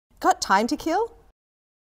Got time to kill?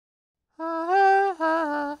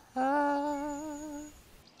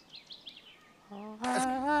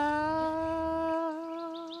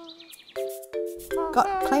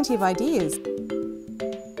 Got plenty of ideas?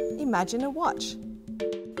 Imagine a watch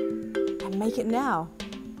and make it now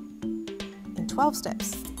in 12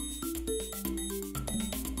 steps.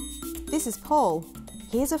 This is Paul.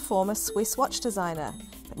 He is a former Swiss watch designer,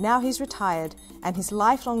 but now he's retired and his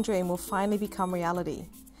lifelong dream will finally become reality.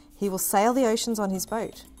 He will sail the oceans on his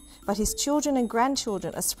boat, but his children and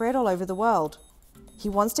grandchildren are spread all over the world. He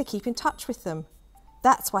wants to keep in touch with them.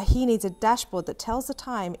 That's why he needs a dashboard that tells the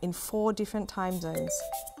time in 4 different time zones.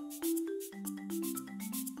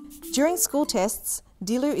 During school tests,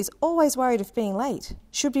 Dilu is always worried of being late.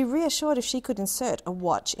 Should be reassured if she could insert a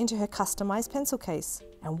watch into her customised pencil case.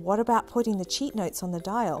 And what about putting the cheat notes on the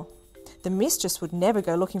dial? The mistress would never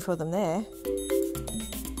go looking for them there.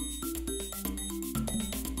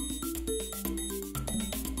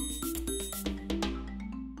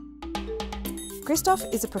 Christoph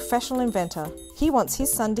is a professional inventor. He wants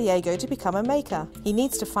his son Diego to become a maker. He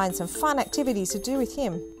needs to find some fun activities to do with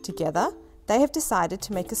him. Together, they have decided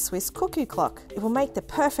to make a Swiss cuckoo clock. It will make the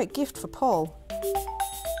perfect gift for Paul.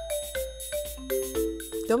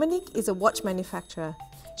 Dominique is a watch manufacturer.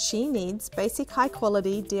 She needs basic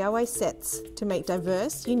high-quality DIY sets to make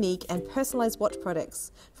diverse, unique and personalised watch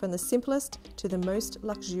products, from the simplest to the most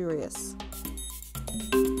luxurious.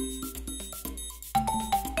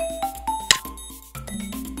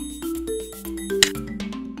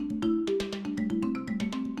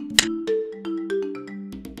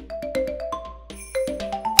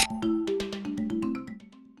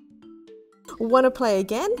 Want to play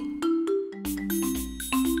again?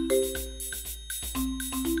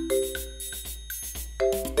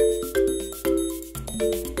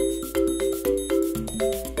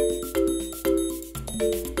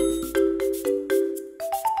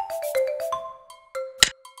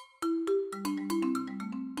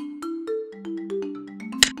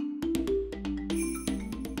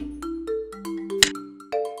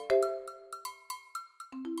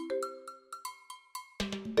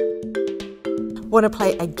 Want to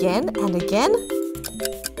play again and again?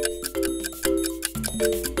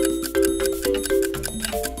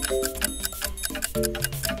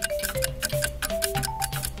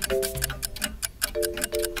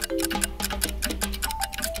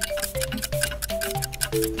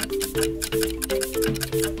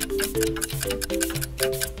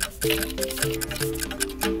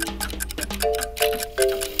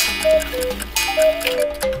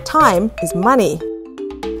 Time is money.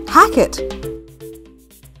 Hack it!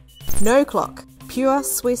 NOCLOCK, pure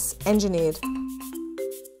Swiss engineered.